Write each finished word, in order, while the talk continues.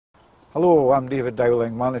Hello, I'm David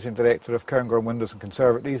Dowling, Managing Director of Cairngorm Windows and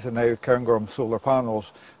Conservatories and now Cairngorm Solar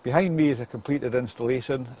Panels. Behind me is a completed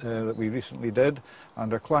installation that we recently did,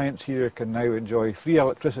 and our clients here can now enjoy free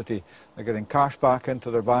electricity. They're getting cash back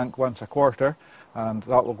into their bank once a quarter, and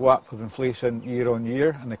that will go up with inflation year on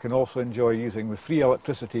year, and they can also enjoy using the free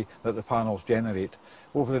electricity that the panels generate.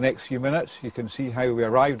 Over the next few minutes you can see how we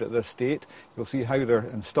arrived at this state. You'll see how they're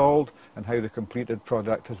installed and how the completed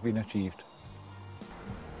product has been achieved.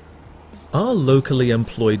 Our locally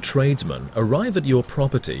employed tradesmen arrive at your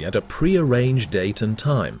property at a pre-arranged date and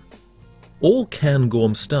time. All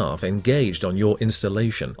Cairngorm staff engaged on your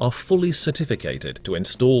installation are fully certificated to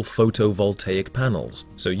install photovoltaic panels,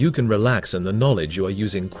 so you can relax in the knowledge you are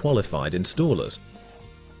using qualified installers.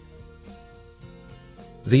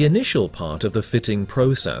 The initial part of the fitting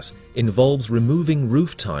process involves removing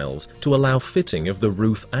roof tiles to allow fitting of the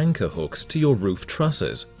roof anchor hooks to your roof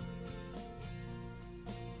trusses.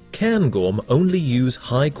 Cairngorm only use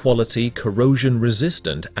high-quality,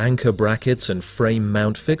 corrosion-resistant anchor brackets and frame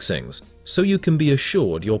mount fixings, so you can be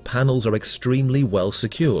assured your panels are extremely well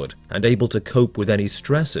secured and able to cope with any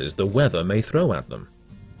stresses the weather may throw at them.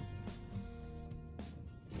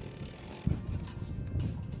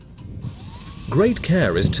 Great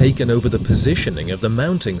care is taken over the positioning of the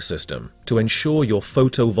mounting system to ensure your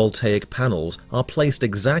photovoltaic panels are placed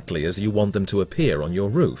exactly as you want them to appear on your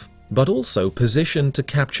roof, but also positioned to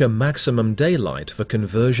capture maximum daylight for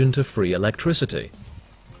conversion to free electricity.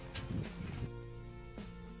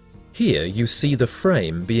 Here you see the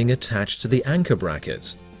frame being attached to the anchor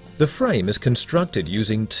brackets. The frame is constructed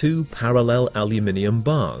using two parallel aluminium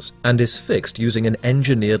bars and is fixed using an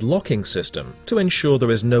engineered locking system to ensure there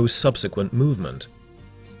is no subsequent movement.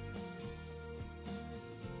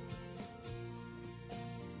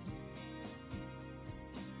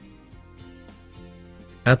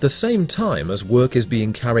 At the same time as work is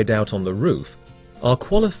being carried out on the roof, our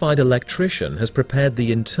qualified electrician has prepared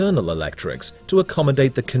the internal electrics to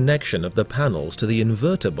accommodate the connection of the panels to the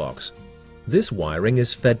inverter box. This wiring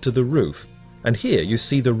is fed to the roof, and here you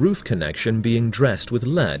see the roof connection being dressed with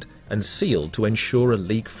lead and sealed to ensure a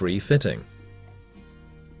leak-free fitting.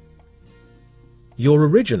 Your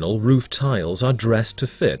original roof tiles are dressed to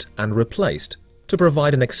fit and replaced to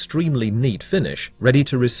provide an extremely neat finish ready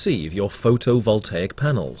to receive your photovoltaic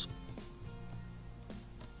panels.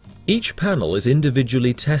 Each panel is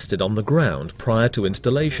individually tested on the ground prior to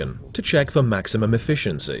installation to check for maximum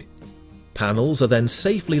efficiency. Panels are then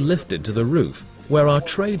safely lifted to the roof, where our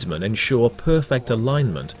tradesmen ensure perfect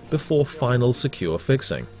alignment before final secure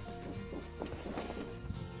fixing.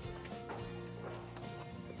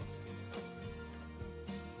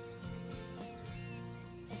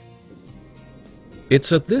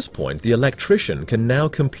 It's at this point the electrician can now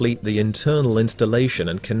complete the internal installation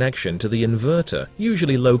and connection to the inverter,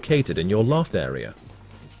 usually located in your loft area.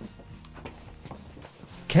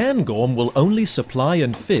 Cairngorm will only supply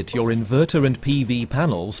and fit your inverter and PV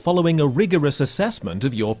panels following a rigorous assessment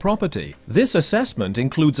of your property. This assessment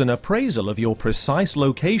includes an appraisal of your precise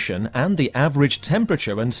location and the average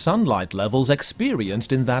temperature and sunlight levels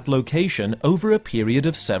experienced in that location over a period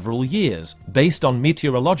of several years, based on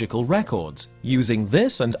meteorological records. Using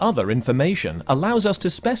this and other information allows us to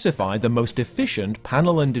specify the most efficient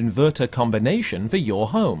panel and inverter combination for your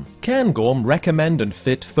home. Cairngorm recommend and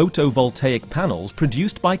fit photovoltaic panels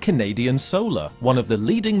produced by Canadian Solar, one of the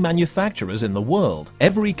leading manufacturers in the world.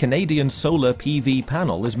 Every Canadian Solar PV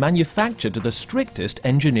panel is manufactured to the strictest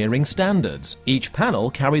engineering standards. Each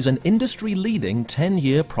panel carries an industry-leading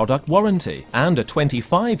 10-year product warranty and a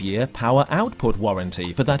 25-year power output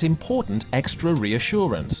warranty for that important extra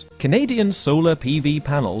reassurance. Canadian Solar PV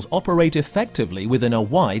panels operate effectively within a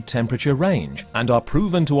wide temperature range and are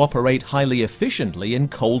proven to operate highly efficiently in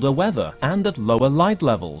colder weather and at lower light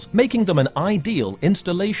levels, making them an ideal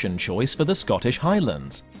installation choice for the Scottish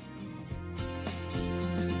Highlands.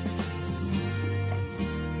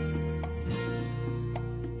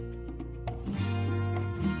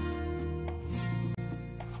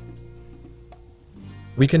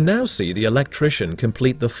 We can now see the electrician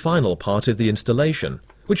complete the final part of the installation,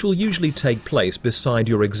 which will usually take place beside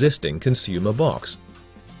your existing consumer box.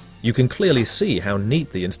 You can clearly see how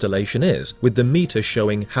neat the installation is, with the meter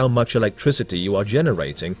showing how much electricity you are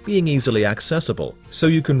generating being easily accessible, so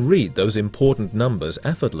you can read those important numbers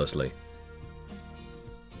effortlessly.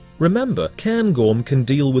 Remember, Cairngorm can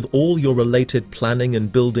deal with all your related planning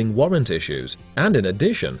and building warrant issues, and in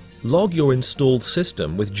addition, log your installed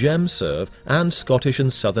system with GemServe and Scottish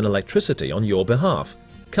and Southern Electricity on your behalf,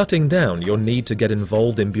 cutting down your need to get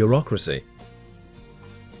involved in bureaucracy.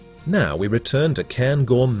 Now we return to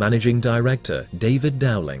Cairngorm Managing Director, David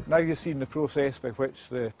Dowling. Now you've seen the process by which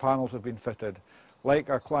the panels have been fitted.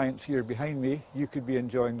 Like our clients here behind me, you could be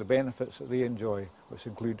enjoying the benefits that they enjoy, which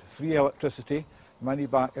include free electricity, money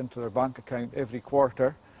back into their bank account every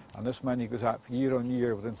quarter, and this money goes up year on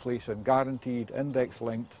year with inflation, guaranteed, index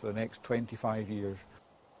linked for the next 25 years.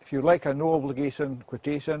 If you'd like a no obligation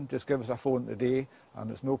quotation, just give us a phone today,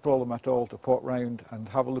 and it's no problem at all to pop round and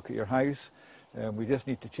have a look at your house. We just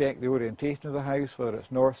need to check the orientation of the house, whether it's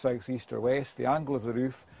north, south, east or west, the angle of the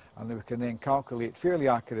roof, and then we can then calculate fairly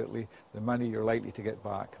accurately the money you're likely to get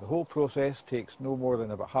back. The whole process takes no more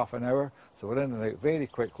than about half an hour, so we're in and out very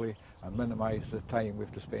quickly and minimise the time we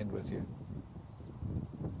have to spend with you.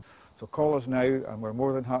 So call us now and we're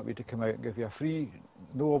more than happy to come out and give you a free,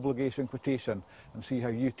 no obligation quotation and see how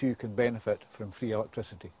you too can benefit from free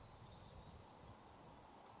electricity.